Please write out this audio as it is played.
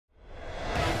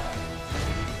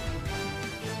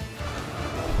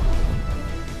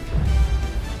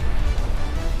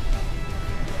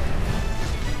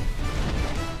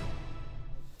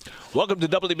Welcome to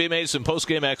WB Mason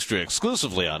Postgame Extra,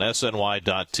 exclusively on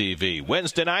SNY.TV.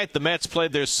 Wednesday night, the Mets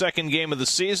played their second game of the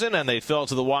season, and they fell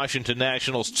to the Washington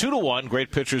Nationals 2-1.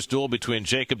 Great pitchers duel between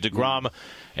Jacob deGrom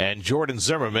and Jordan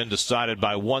Zimmermann, decided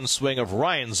by one swing of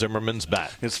Ryan Zimmerman's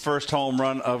bat. His first home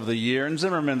run of the year, and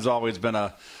Zimmerman's always been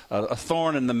a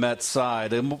thorn in the Mets'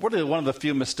 side. And really one of the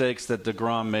few mistakes that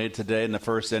deGrom made today in the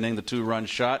first inning, the two-run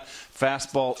shot.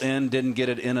 Fastball in, didn't get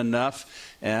it in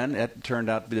enough, and it turned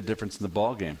out to be the difference in the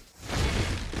ball game.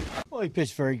 Well, he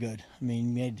pitched very good. I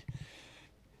mean,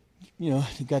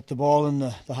 he got the ball in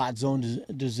the hot zone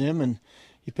to Zim, and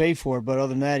he paid for it. But other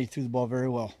than that, he threw the ball very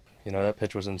well. You know, that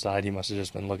pitch was inside. He must have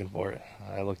just been looking for it.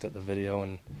 I looked at the video,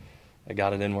 and I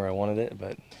got it in where I wanted it,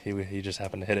 but he just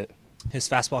happened to hit it. His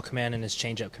fastball command and his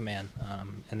changeup command.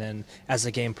 And then as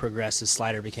the game progressed, his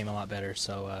slider became a lot better.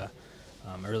 So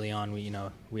early on,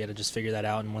 we had to just figure that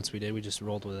out, and once we did, we just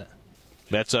rolled with it.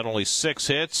 Mets had only 6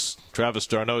 hits. Travis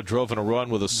d'Arnaud drove in a run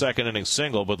with a second-inning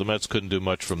single, but the Mets couldn't do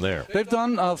much from there. They've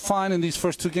done fine in these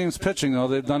first 2 games pitching, though.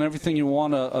 They've done everything you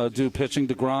want to do pitching.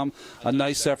 deGrom, a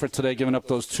nice effort today, giving up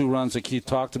those 2 runs that Keith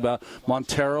talked about.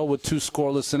 Montero with 2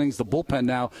 scoreless innings. The bullpen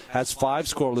now has 5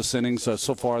 scoreless innings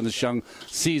so far in this young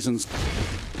season.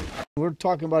 We're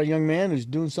talking about a young man who's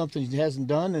doing something he hasn't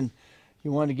done, and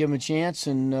you wanted to give him a chance,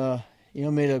 and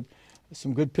made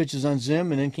some good pitches on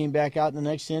Zim, and then came back out in the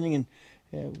next inning and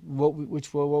what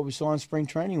we saw in spring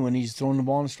training when he's throwing the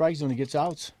ball in the strike zone, he gets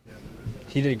outs.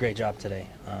 He did a great job today.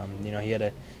 He had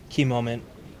a key moment,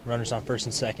 runners on first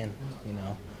and second,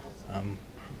 and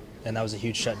that was a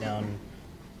huge shutdown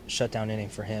inning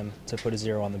for him to put a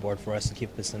 0 on the board for us and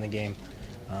keep us in the game.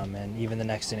 And even the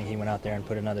next inning, he went out there and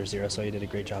put another 0, so he did a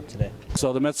great job today.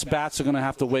 So the Mets bats are going to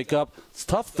have to wake up. It's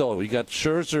tough, though. You got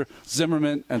Scherzer,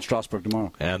 Zimmermann, and Strasburg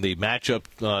tomorrow. And the matchup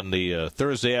on the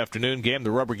Thursday afternoon game,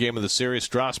 the rubber game of the series,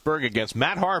 Strasburg against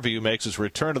Matt Harvey, who makes his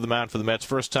return to the mound for the Mets,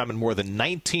 first time in more than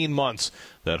 19 months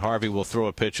that Harvey will throw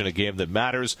a pitch in a game that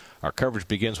matters. Our coverage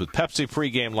begins with Pepsi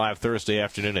pregame live Thursday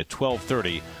afternoon at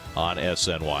 12:30 on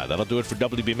SNY. That'll do it for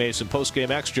WB Mason Postgame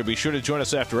Extra. Be sure to join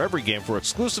us after every game for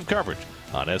exclusive coverage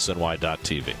on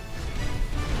SNY.TV.